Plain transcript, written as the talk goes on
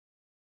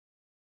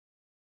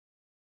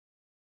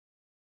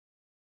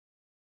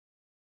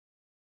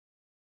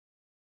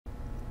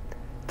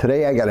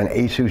Today I got an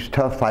ASUS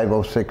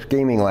TUF506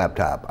 gaming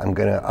laptop. I'm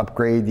going to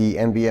upgrade the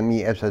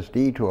NVMe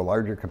SSD to a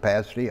larger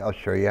capacity. I'll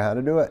show you how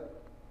to do it.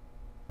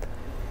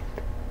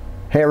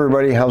 Hey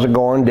everybody, how's it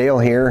going? Dale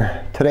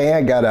here. Today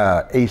I got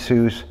a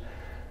ASUS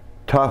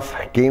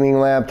TUF Gaming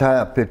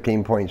Laptop,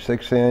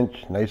 15.6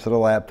 inch, nice little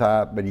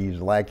laptop, but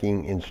he's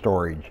lacking in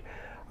storage.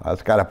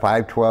 It's got a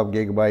 512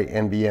 gigabyte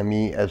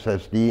NVMe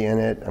SSD in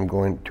it. I'm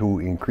going to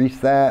increase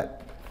that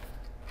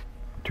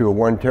to a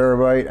 1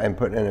 terabyte. I'm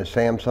putting in a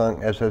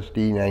Samsung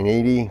SSD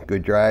 980.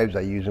 Good drives,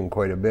 I use them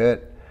quite a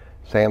bit.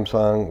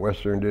 Samsung,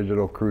 Western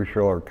Digital,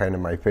 Crucial are kind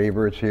of my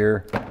favorites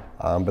here,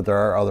 but there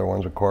are other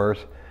ones of course.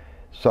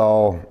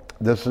 So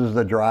this is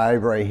the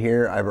drive right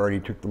here. I've already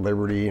took the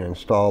liberty and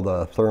installed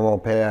a thermal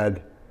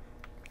pad,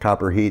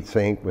 copper heat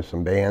sink with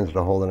some bands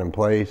to hold it in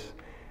place.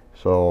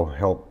 So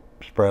help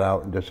spread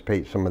out and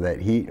dissipate some of that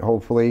heat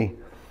hopefully.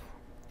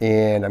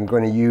 And I'm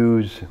going to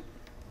use,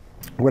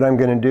 what I'm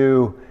going to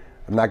do,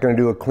 I'm not going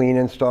to do a clean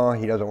install.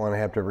 He doesn't want to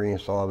have to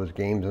reinstall all his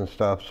games and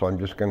stuff, so I'm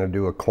just going to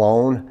do a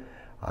clone.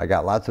 I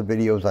got lots of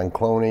videos on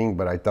cloning,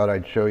 but I thought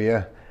I'd show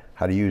you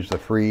how to use the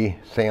free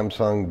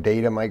Samsung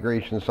data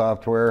migration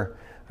software.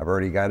 I've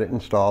already got it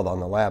installed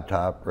on the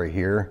laptop right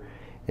here,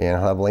 and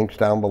I'll have links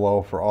down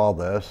below for all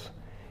this.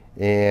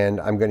 And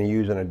I'm going to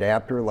use an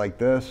adapter like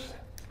this.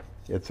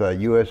 It's a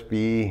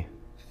USB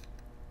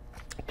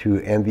to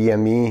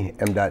NVMe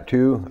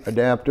M.2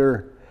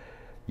 adapter.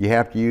 You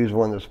have to use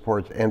one that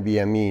supports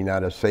NVMe,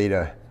 not a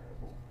SATA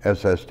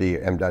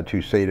SSD, M.2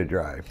 SATA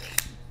drive.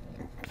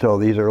 So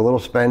these are a little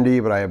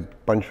spendy, but I have a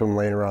bunch of them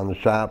laying around the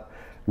shop.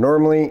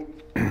 Normally,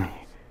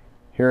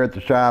 here at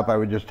the shop, I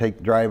would just take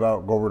the drive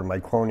out, go over to my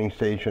cloning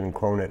station and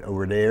clone it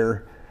over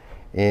there.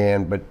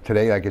 But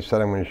today, like I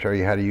said, I'm going to show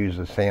you how to use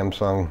the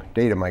Samsung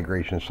data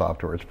migration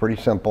software. It's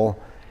pretty simple.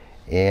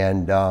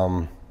 And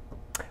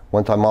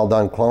once I'm all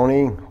done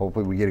cloning,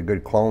 hopefully we get a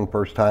good clone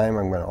first time,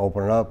 I'm going to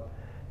open it up,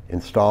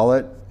 install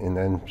it, and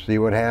then see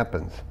what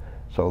happens.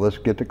 So let's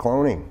get to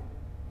cloning.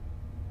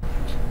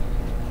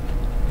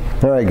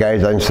 Alright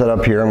guys, I'm set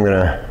up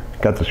here.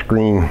 Got the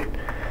screen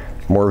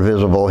more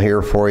visible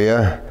here for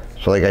you.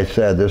 So like I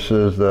said, this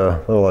is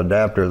the little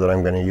adapter that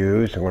I'm going to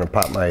use. I'm going to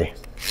pop my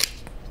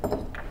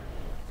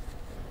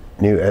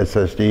new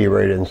SSD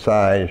right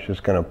inside. It's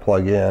just going to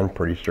plug in,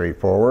 pretty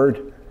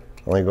straightforward.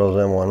 Only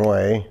goes in one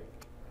way.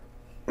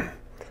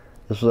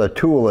 This is a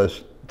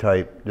toolless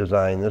type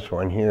design. This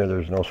one here,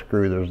 there's no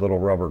screw, there's a little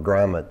rubber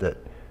grommet that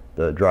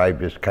the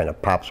drive just kind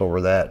of pops over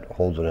that,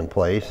 holds it in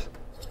place.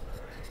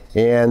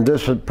 And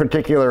this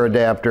particular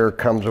adapter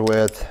comes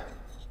with,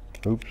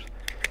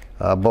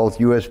 both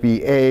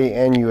USB-A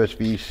and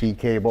USB-C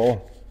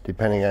cable,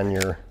 depending on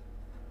your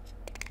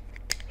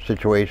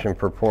situation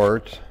for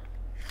ports.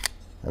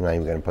 I'm not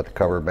even going to put the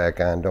cover back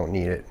on, don't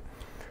need it.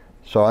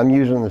 So I'm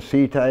using the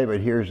C type, but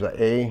here's the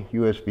A,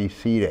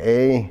 USB-C to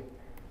A.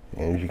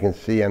 And as you can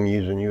see, I'm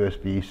using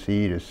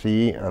USB-C to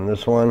C on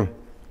this one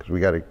because we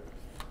got a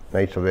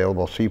nice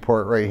available C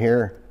port right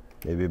here.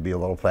 Maybe it'd be a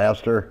little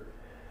faster.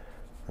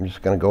 I'm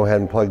just going to go ahead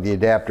and plug the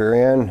adapter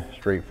in,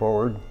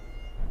 straightforward.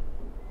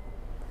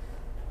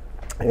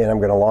 And I'm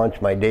going to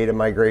launch my data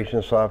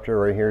migration software.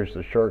 Right here is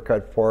the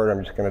shortcut for it.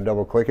 I'm just going to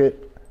double click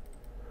it.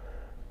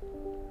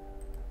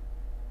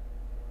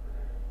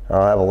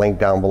 I'll have a link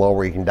down below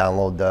where you can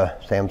download the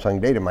Samsung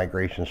data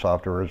migration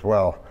software as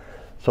well.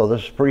 So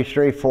this is pretty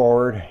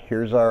straightforward.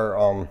 Here's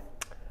our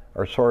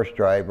source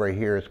drive right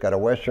here. It's got a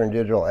Western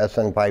Digital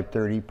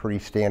SN530, pretty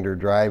standard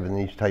drive in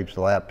these types of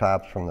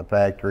laptops from the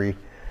factory.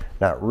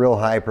 Not real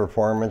high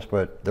performance,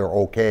 but they're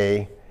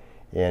okay.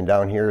 And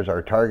down here is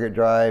our target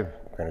drive.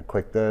 I'm going to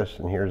click this,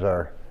 and here's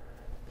our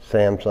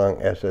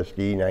Samsung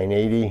SSD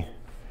 980.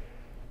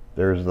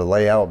 There's the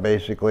layout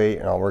basically,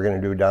 and all we're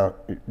going to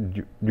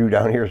do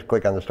down here is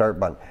click on the start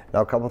button.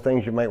 Now a couple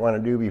things you might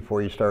want to do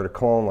before you start a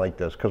clone like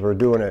this, because we're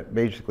doing it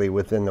basically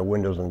within the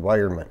Windows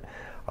environment.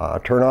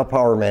 Turn off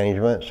power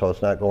management so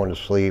it's not going to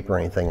sleep or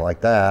anything like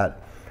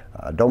that.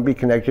 Don't be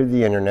connected to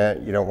the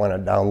internet. You don't want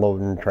to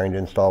download and trying to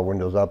install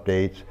Windows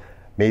updates.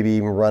 Maybe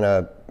even run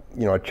a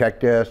check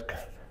disk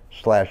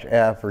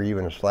 /F or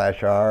even a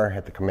 /R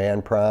at the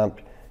command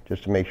prompt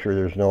just to make sure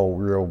there's no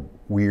real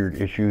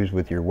weird issues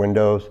with your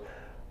Windows.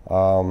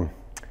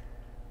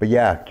 But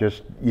yeah,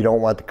 just you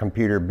don't want the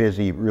computer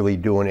busy really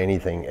doing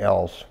anything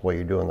else while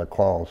you're doing the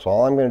clone. So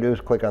all I'm going to do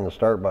is click on the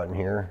start button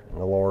here in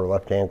the lower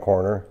left hand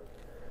corner,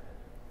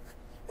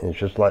 and it's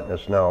just letting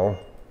us know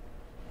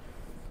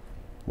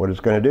what it's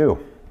going to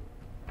do.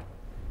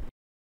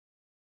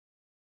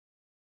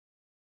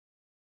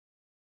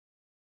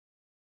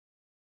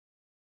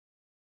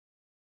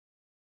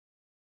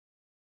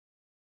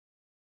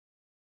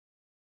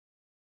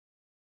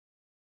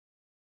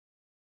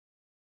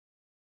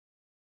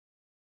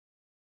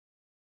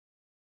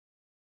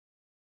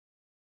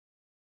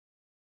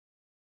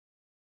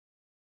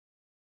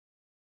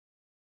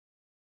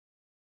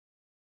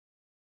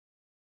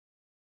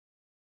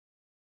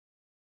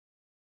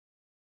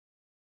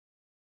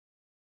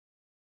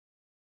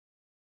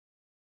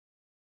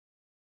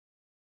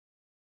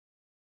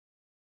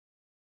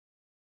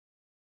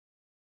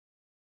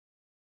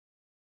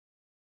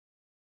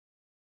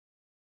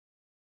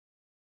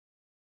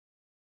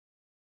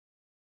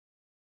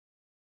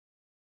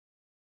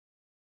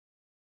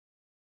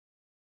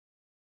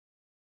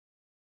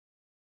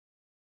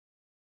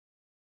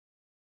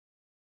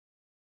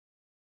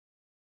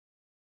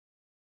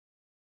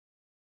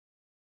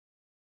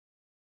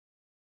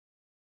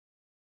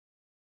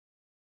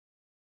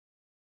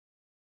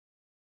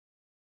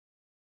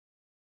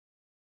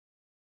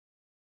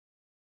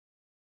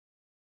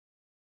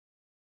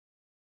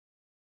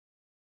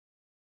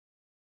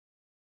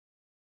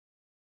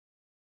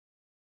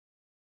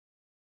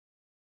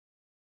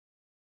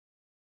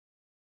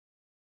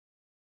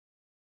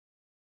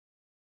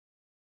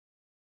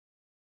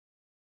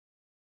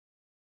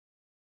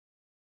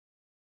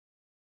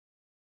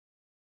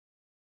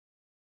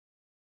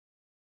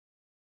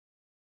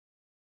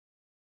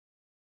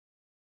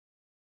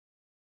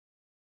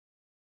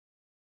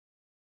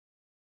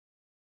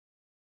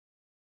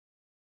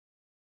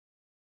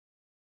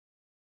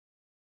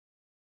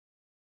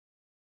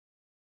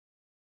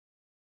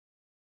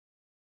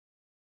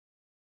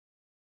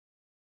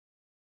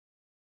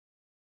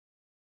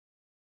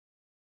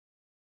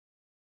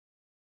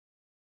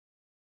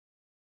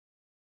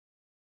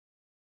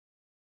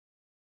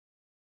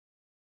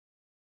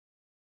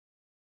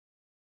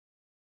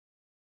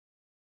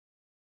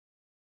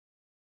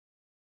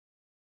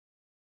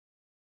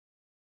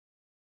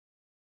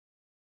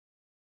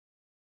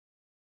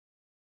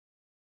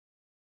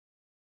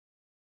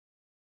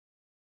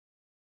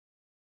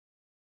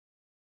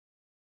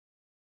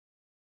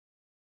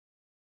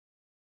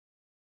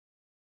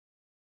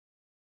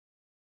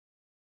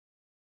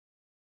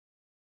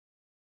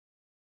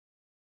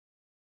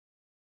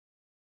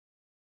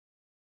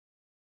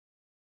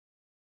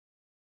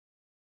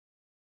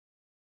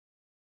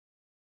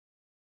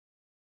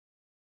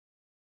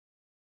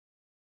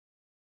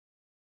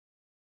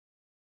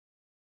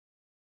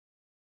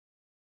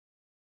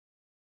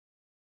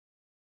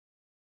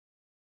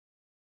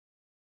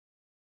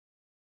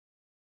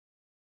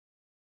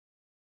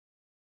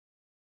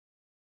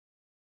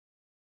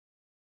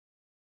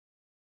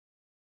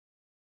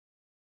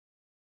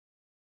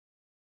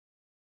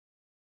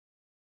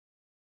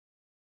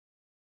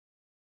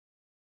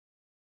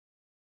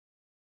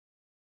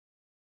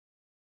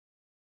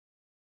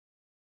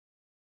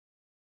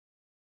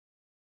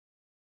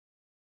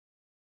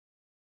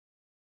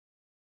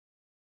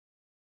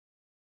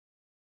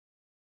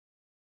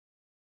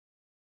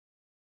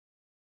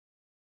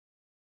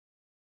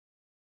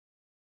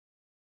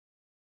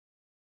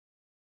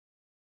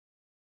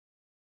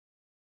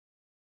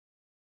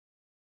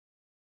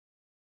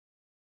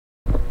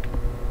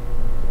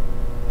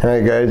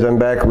 Alright guys, I'm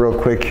back real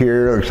quick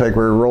here. Looks like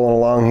we're rolling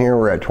along here.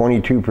 We're at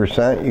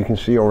 22%. You can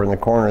see over in the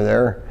corner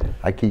there.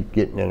 I keep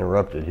getting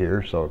interrupted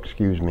here, so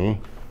excuse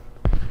me.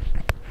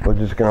 We're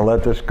just going to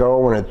let this go.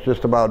 When it's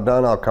just about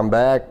done, I'll come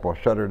back. We'll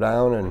shut her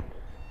down and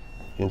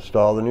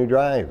install the new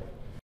drive.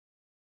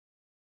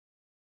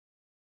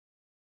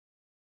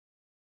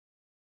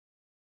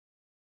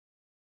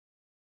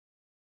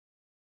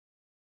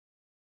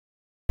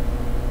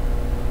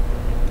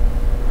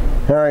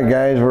 Alright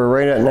guys, we're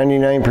right at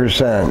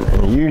 99%.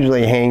 And it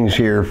usually hangs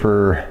here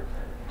for,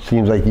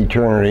 seems like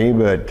eternity,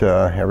 but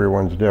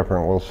everyone's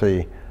different. We'll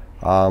see.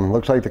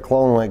 Looks like the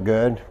clone went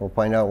good. We'll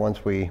find out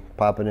once we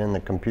pop it in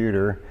the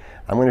computer.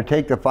 I'm going to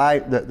take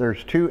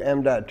there's two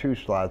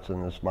M.2 slots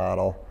in this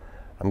model.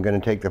 I'm going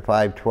to take the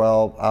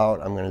 512 out.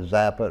 I'm going to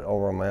zap it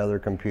over on my other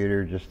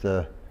computer just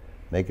to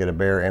make it a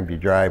bare empty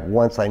drive.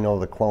 Once I know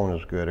the clone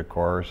is good, of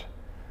course,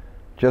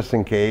 just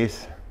in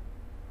case.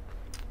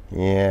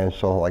 And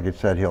so, like I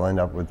said, he'll end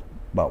up with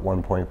about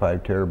 1.5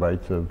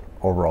 terabytes of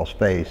overall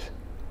space.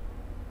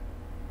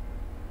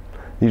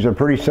 These are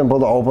pretty simple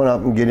to open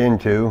up and get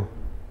into.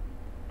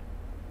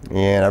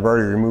 And I've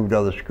already removed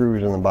all the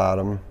screws in the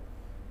bottom.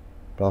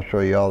 But I'll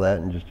show you all that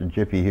in just a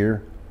jiffy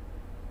here.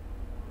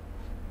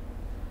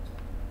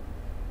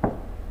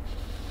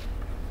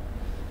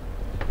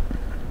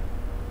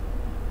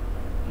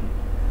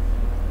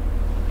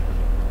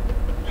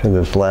 So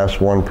this last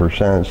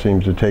 1%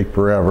 seems to take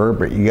forever,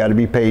 but you got to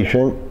be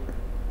patient.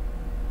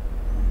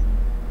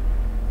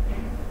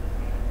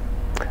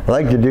 I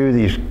like to do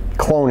these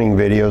cloning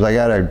videos. I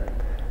got a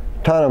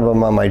ton of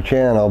them on my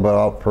channel,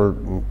 but for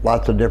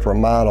lots of different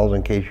models.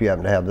 In case you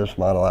happen to have this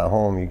model at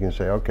home, you can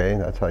say, okay,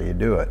 that's how you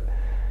do it.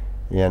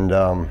 And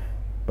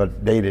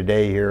but day to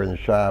day here in the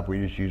shop,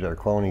 we just use our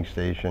cloning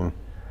station.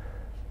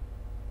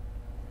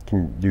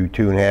 Can do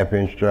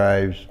 2.5-inch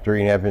drives,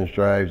 3.5-inch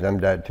drives,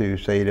 M.2,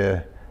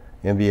 SATA,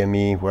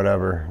 NVMe,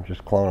 whatever.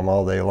 Just clone them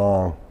all day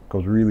long.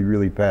 Goes really,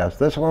 really fast.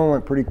 This one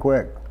went pretty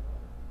quick.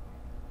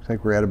 Looks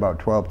like we're at about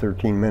 12,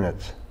 13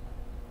 minutes.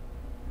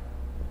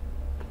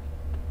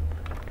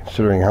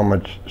 Considering how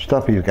much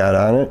stuff he's got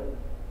on it.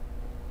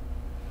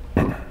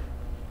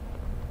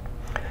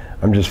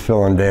 I'm just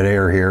filling dead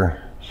air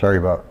here. Sorry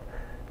about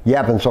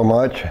yapping so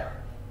much.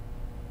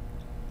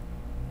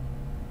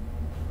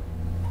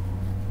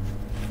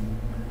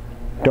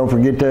 Don't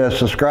forget to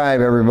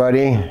subscribe,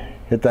 everybody.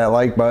 Hit that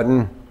like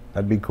button.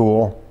 That'd be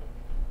cool.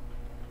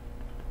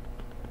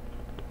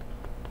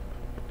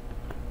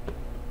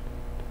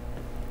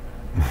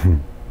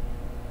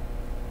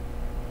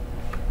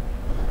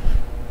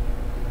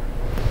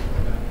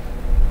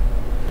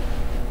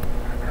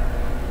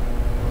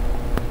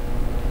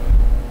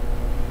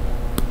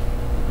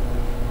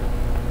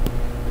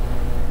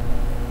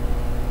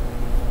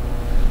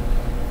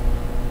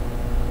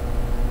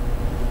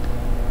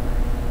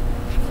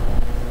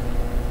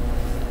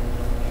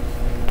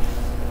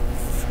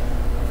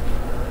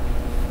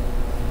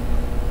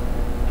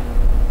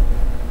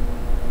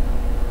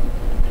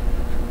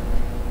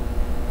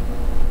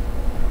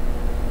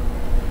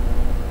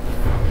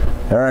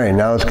 All right,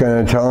 now it's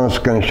going to tell us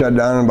it's going to shut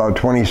down in about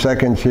 20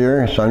 seconds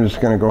here. So I'm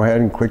just going to go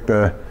ahead and click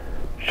the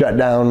shut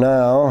down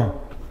now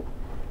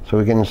so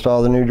we can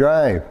install the new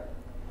drive.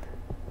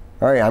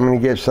 All right, I'm going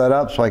to get set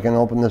up so I can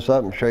open this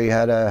up and show you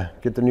how to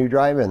get the new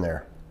drive in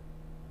there.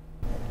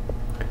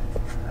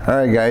 All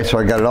right, guys, so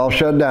I got it all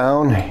shut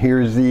down.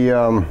 Here's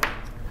the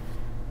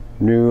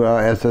new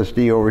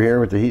SSD over here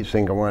with the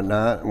heatsink and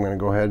whatnot. I'm going to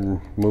go ahead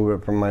and move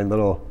it from my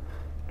little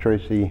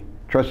trusty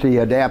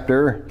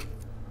adapter.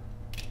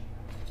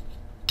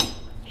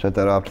 Set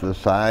that off to the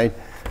side.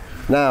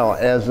 Now,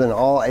 as in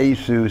all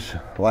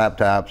ASUS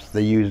laptops,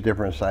 they use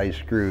different size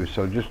screws.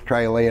 So just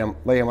try to lay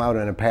them out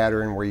in a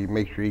pattern where you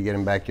make sure you get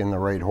them back in the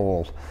right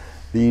holes.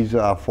 These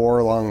 4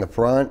 along the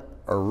front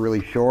are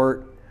really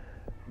short.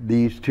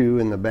 These 2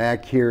 in the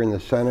back here in the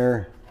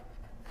center,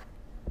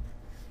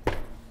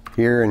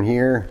 here and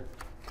here.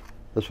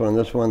 This one and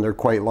this one, they're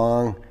quite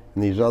long.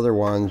 And these other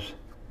ones,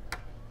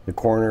 the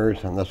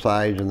corners and the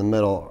sides in the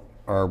middle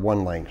are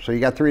 1 length. So you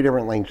got 3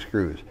 different length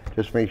screws.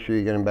 Just make sure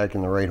you get them back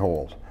in the right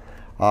holes.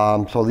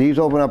 So these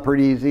open up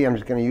pretty easy. I'm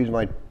just going to use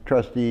my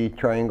trusty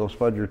triangle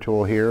spudger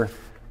tool here.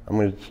 I'm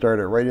going to start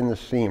it right in the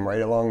seam,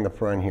 right along the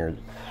front here.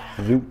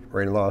 Zoop,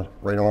 right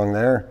along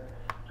there.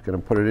 Just going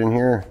to put it in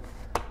here,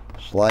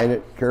 slide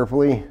it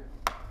carefully,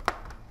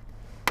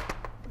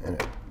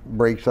 and it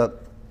breaks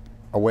up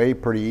away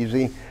pretty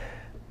easy.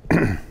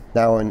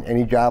 Now, in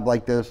any job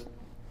like this,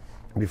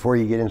 before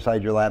you get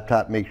inside your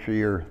laptop, make sure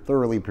you're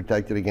thoroughly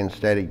protected against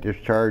static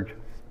discharge.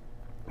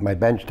 My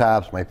bench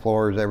tops, my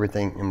floors,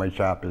 everything in my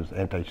shop is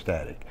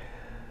anti-static.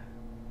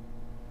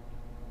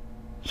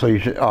 So you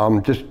should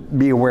just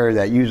be aware of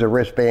that. Use a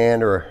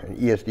wristband or an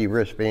ESD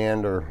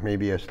wristband or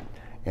maybe a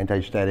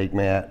anti-static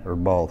mat or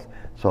both.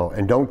 So,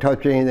 and don't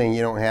touch anything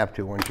you don't have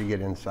to once you get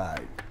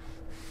inside.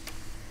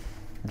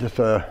 Just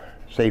a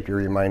safety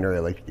reminder I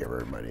like to give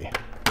everybody.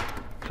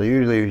 So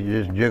usually if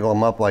you just jiggle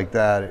them up like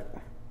that, it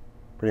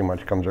pretty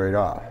much comes right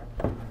off.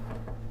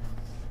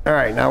 All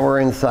right, now we're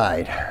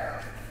inside.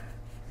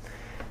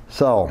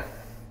 So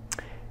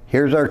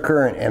here's our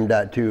current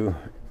M.2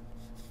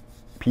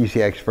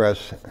 PCI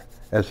Express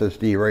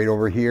SSD right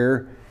over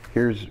here.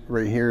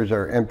 Right here is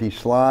our empty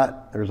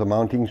slot. There's a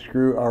mounting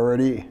screw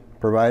already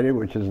provided,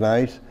 which is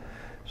nice.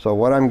 So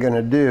what I'm going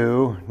to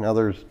do, now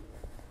there's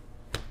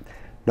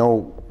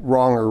no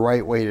wrong or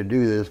right way to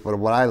do this, but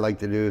what I like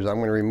to do is I'm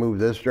going to remove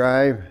this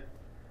drive.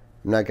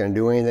 I'm not going to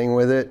do anything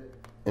with it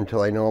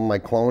until I know my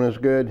clone is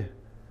good.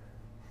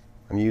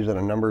 I'm using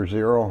a number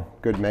 0,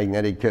 good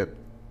magnetic tip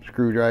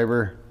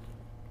screwdriver.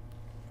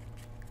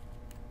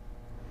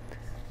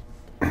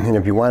 And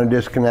if you want to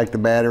disconnect the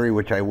battery,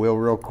 which I will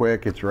real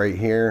quick, it's right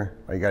here.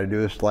 All you got to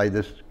do is slide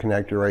this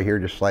connector right here,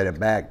 just slide it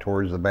back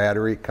towards the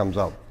battery. It comes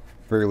out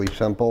fairly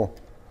simple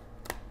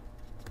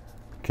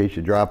in case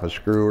you drop a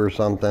screw or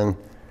something.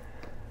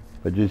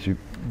 But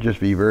just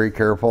be very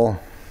careful.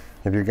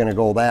 If you're going to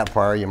go that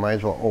far, you might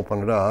as well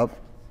open it up.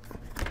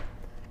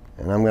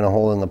 And I'm going to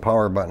hold in the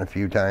power button a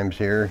few times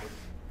here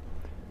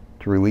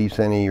to release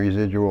any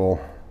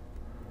residual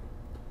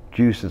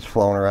juice that's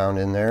flowing around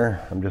in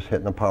there. I'm just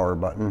hitting the power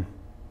button,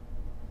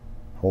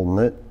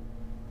 holding it.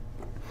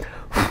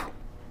 All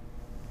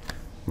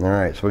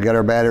right, so we got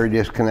our battery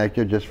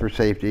disconnected just for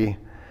safety.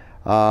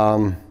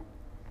 Now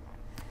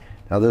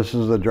this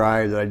is the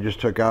drive that I just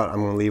took out.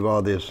 I'm going to leave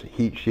all this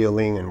heat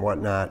shielding and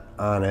whatnot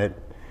on it.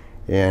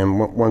 And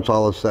once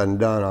all is said and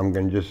done,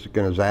 I'm just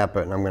going to zap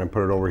it, and I'm going to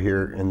put it over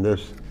here in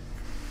this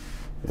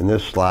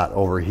slot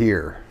over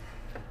here.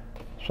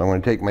 So I'm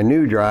going to take my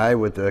new drive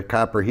with the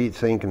copper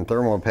heatsink and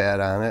thermal pad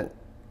on it,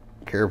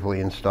 carefully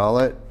install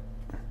it,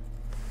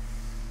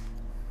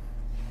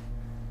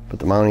 put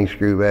the mounting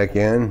screw back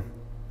in.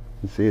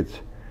 You see, it's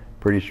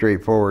pretty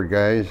straightforward,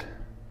 guys.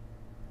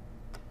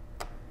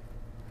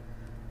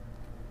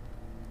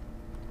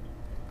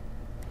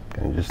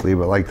 Gonna just leave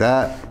it like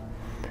that.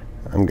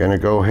 I'm gonna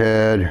go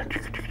ahead,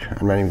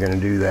 I'm not even gonna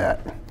do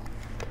that.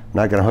 I'm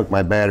not gonna hook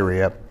my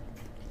battery up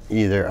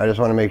either. I just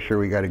want to make sure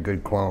we got a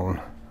good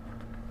clone.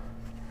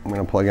 I'm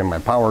going to plug in my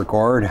power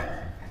cord. I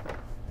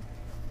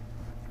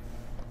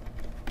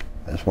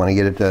just want to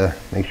get it to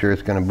make sure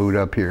it's going to boot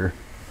up here.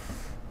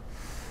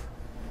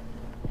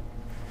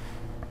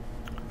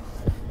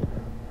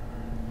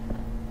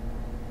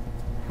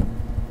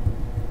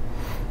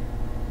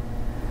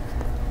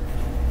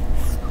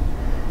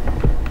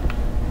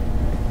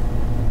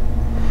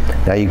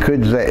 Now you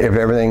could, if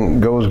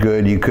everything goes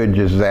good, you could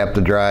just zap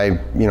the drive,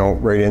 you know,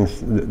 right in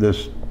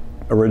this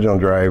original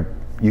drive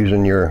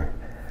using your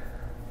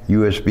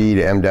USB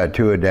to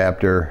M.2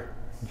 adapter.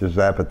 Just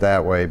zap it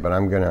that way, but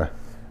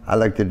I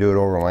like to do it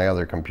over my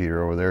other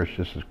computer over there. It's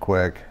just as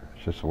quick.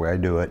 It's just the way I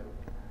do it.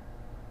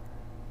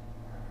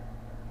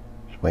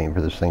 Just waiting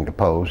for this thing to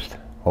post,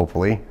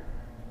 hopefully.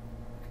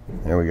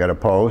 There we got a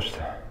post,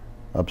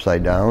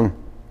 upside down.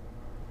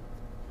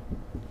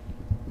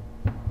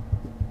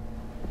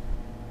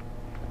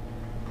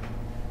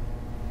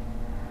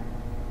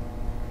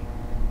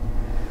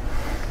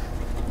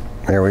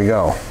 There we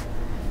go.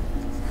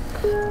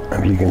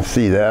 If you can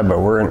see that, but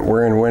we're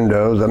in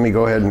Windows. Let me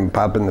go ahead and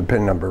pop in the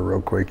pin number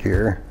real quick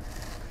here,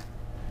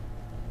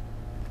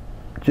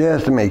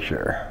 just to make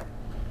sure.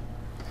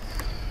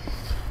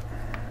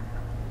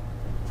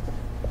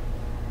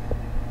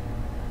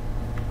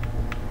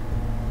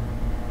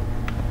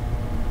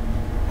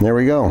 There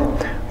we go.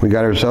 We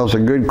got ourselves a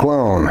good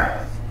clone.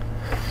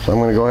 So I'm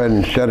going to go ahead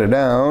and shut it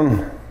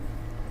down.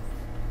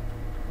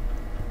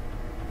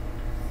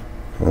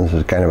 This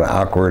is kind of an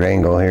awkward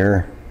angle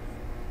here,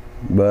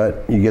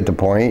 but you get the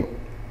point.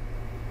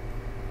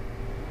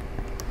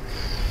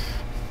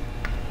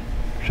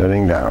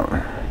 Shutting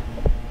down.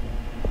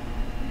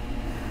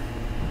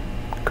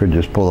 Could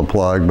just pull the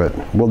plug, but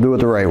we'll do it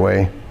the right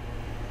way.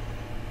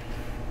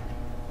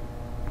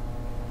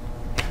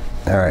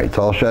 All right, it's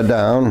all shut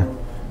down.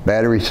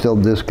 Battery's still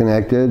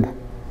disconnected.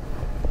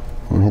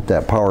 And hit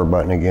that power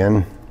button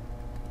again.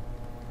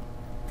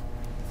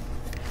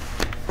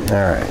 All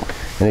right,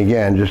 and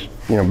again, just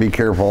be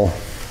careful.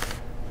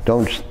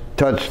 Don't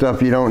touch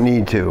stuff you don't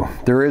need to.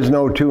 There is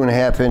no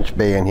 2.5-inch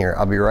bay in here.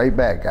 I'll be right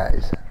back,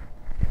 guys.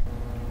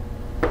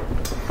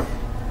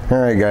 All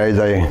right, guys,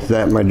 I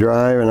zapped my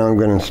drive and I'm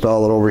going to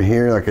install it over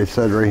here. Like I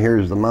said, right here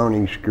is the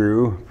mounting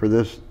screw for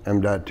this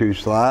M.2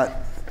 slot.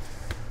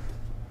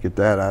 Get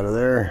that out of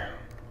there.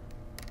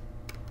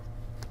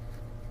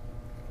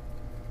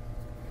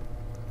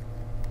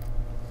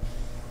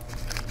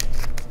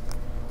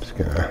 Just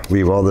gonna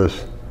leave all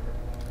this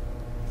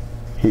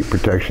heat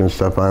protection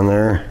stuff on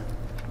there.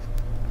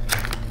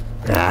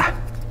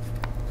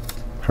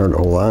 Hard to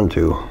hold on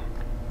to.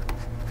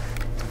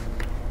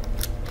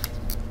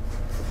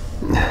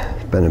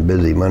 It's been a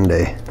busy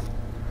Monday.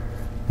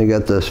 They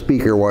got the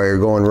speaker wire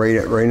going right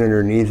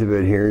underneath of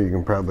it here. You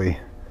can probably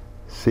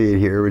see it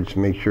here, but just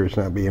make sure it's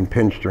not being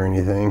pinched or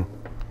anything.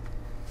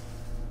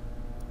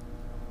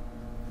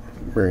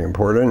 Very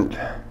important.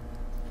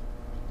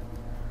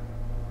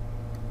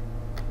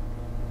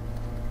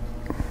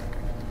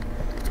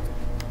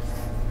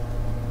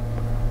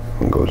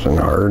 It goes in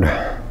hard.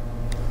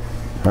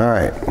 All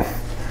right.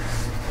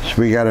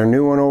 we got a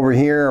new one over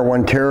here, a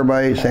 1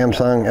 terabyte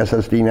Samsung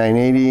SSD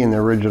 980 and the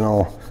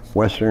original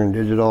Western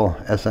Digital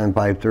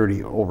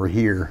SN530 over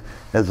here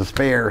as a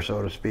spare,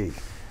 so to speak.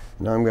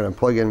 Now I'm going to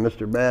plug in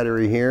Mr.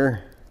 Battery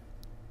here.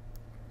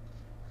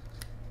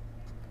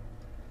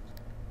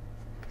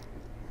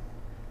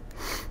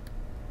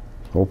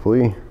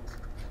 Hopefully.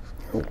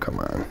 Oh, come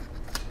on.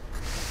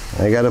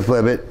 I got to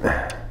flip it.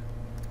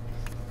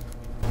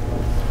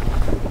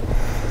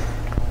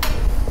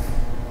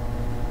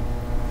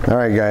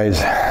 Alright guys,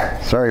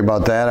 sorry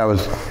about that. I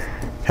was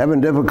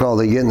having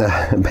difficulty getting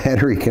the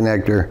battery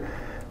connector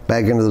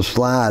back into the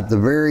slot. The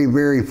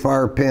very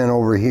far pin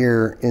over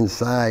here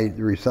inside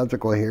the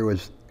receptacle here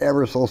was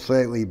ever so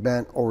slightly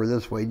bent over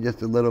this way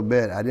just a little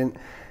bit. I didn't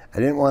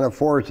want to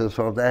force it,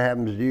 so if that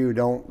happens to you,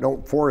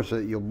 don't force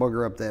it. You'll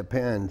booger up that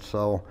pin.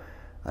 So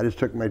I just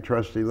took my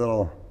trusty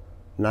little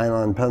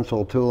nylon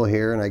pencil tool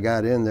here and I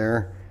got in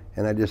there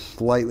and I just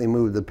slightly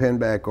moved the pin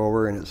back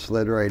over and it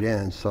slid right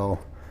in. So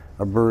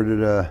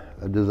averted a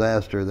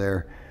disaster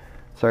there.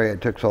 Sorry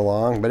it took so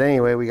long, but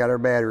anyway, we got our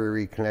battery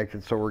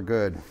reconnected, so we're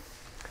good.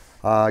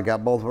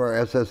 Got both of our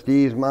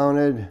SSDs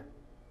mounted.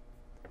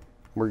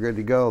 We're good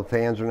to go.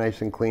 Fans are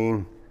nice and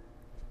clean.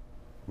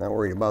 Not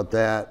worried about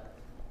that.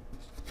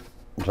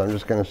 So I'm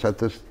just going to set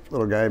this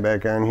little guy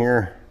back on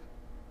here.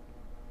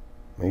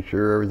 Make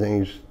sure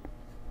everything's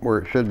where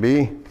it should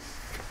be.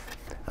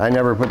 I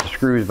never put the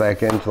screws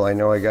back in until I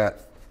know I got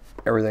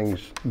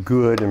everything's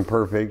good and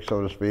perfect,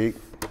 so to speak.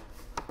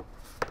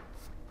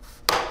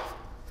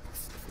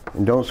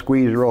 And don't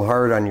squeeze real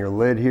hard on your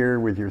lid here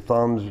with your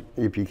thumbs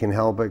if you can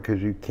help it,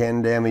 because you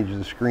can damage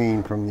the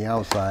screen from the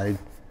outside.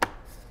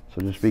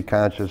 So just be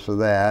conscious of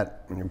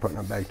that when you're putting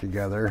it back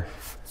together.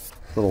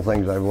 Little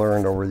things I've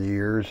learned over the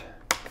years.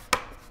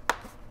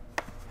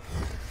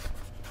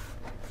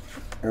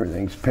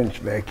 Everything's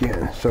pinched back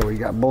in. So we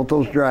got both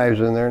those drives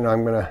in there. Now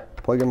I'm going to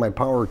plug in my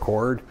power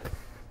cord.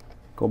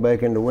 Go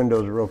back into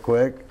Windows real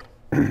quick.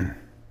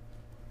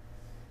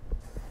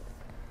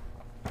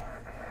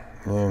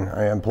 And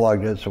I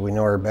unplugged it so we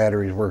know our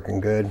battery's working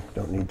good.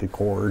 Don't need the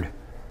cord.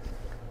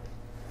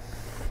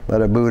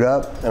 Let it boot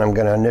up, and I'm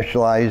going to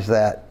initialize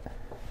that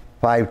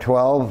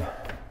 512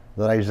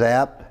 that I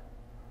zapped,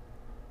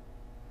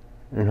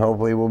 and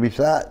hopefully we'll be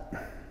set.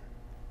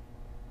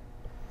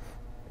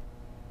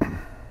 But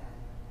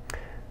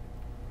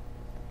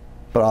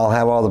I'll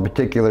have all the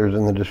particulars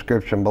in the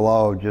description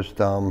below. Just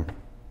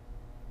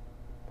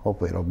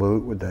hopefully it'll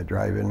boot with that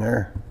drive in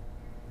there.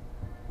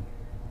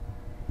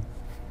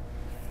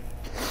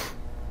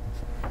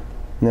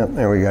 Yep,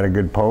 there we got a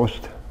good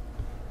post.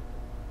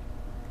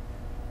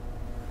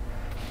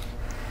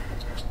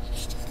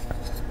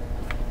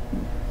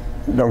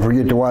 Don't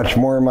forget to watch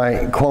more of my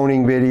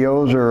cloning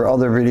videos or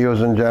other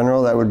videos in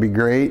general. That would be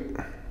great.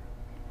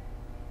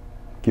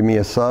 Give me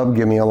a sub,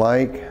 give me a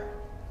like.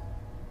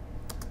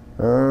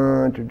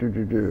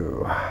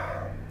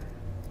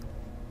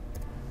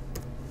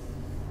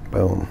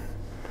 Boom.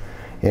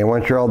 And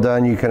once you're all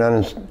done, you can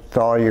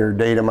uninstall your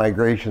data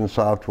migration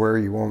software.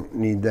 You won't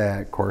need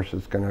that. Of course,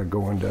 it's going to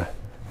go into,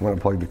 I'm going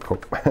to plug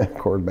the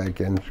cord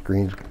back in.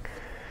 Screen's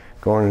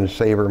going into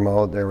saver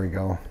mode. There we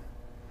go.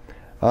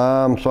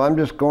 So I'm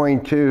just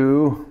going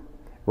to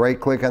right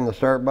click on the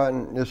start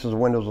button. This is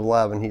Windows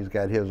 11. He's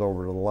got his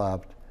over to the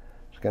left.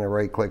 Just going to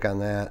right click on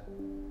that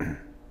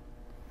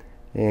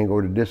and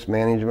go to disk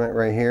management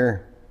right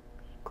here.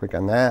 Click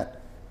on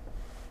that.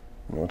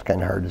 I know it's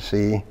kind of hard to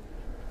see.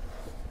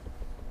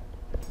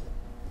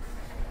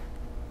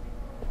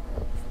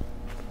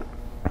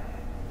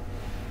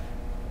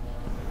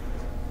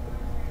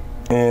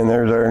 And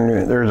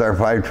there's our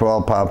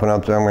 512 popping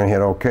up there. I'm going to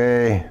hit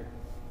OK.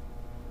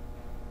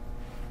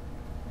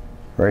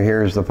 Right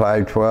here is the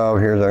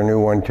 512. Here's our new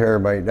 1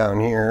 terabyte down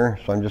here.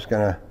 So I'm just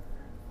going to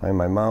find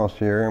my mouse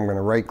here. I'm going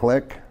to right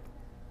click.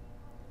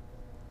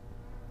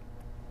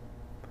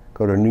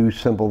 Go to New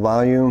Simple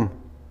Volume.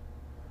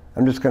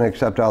 I'm just going to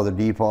accept all the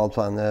defaults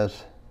on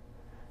this.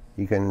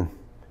 It'll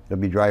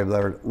be drive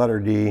letter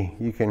D.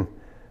 You can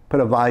put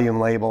a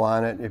volume label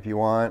on it if you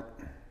want.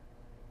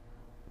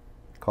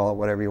 Call it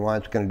whatever you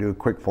want. It's going to do a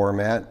quick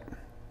format.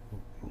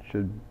 It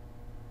should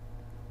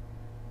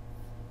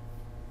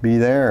be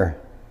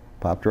there.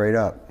 Popped right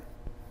up.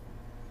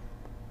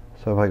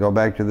 So if I go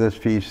back to this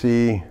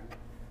PC,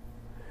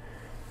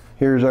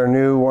 here's our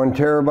new 1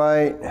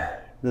 terabyte.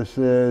 This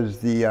is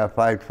the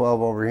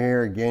 512 over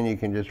here. Again, you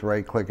can just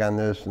right click on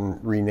this and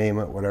rename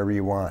it whatever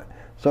you want.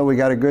 So we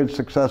got a good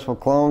successful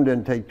clone.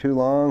 Didn't take too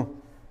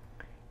long.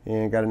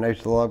 And got a nice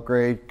little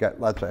upgrade.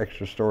 Got lots of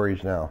extra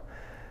storage now.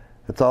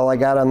 That's all I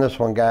got on this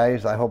one,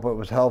 guys. I hope it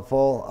was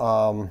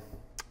helpful.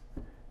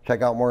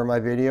 Check out more of my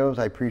videos.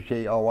 I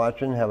appreciate y'all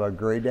watching. Have a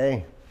great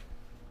day.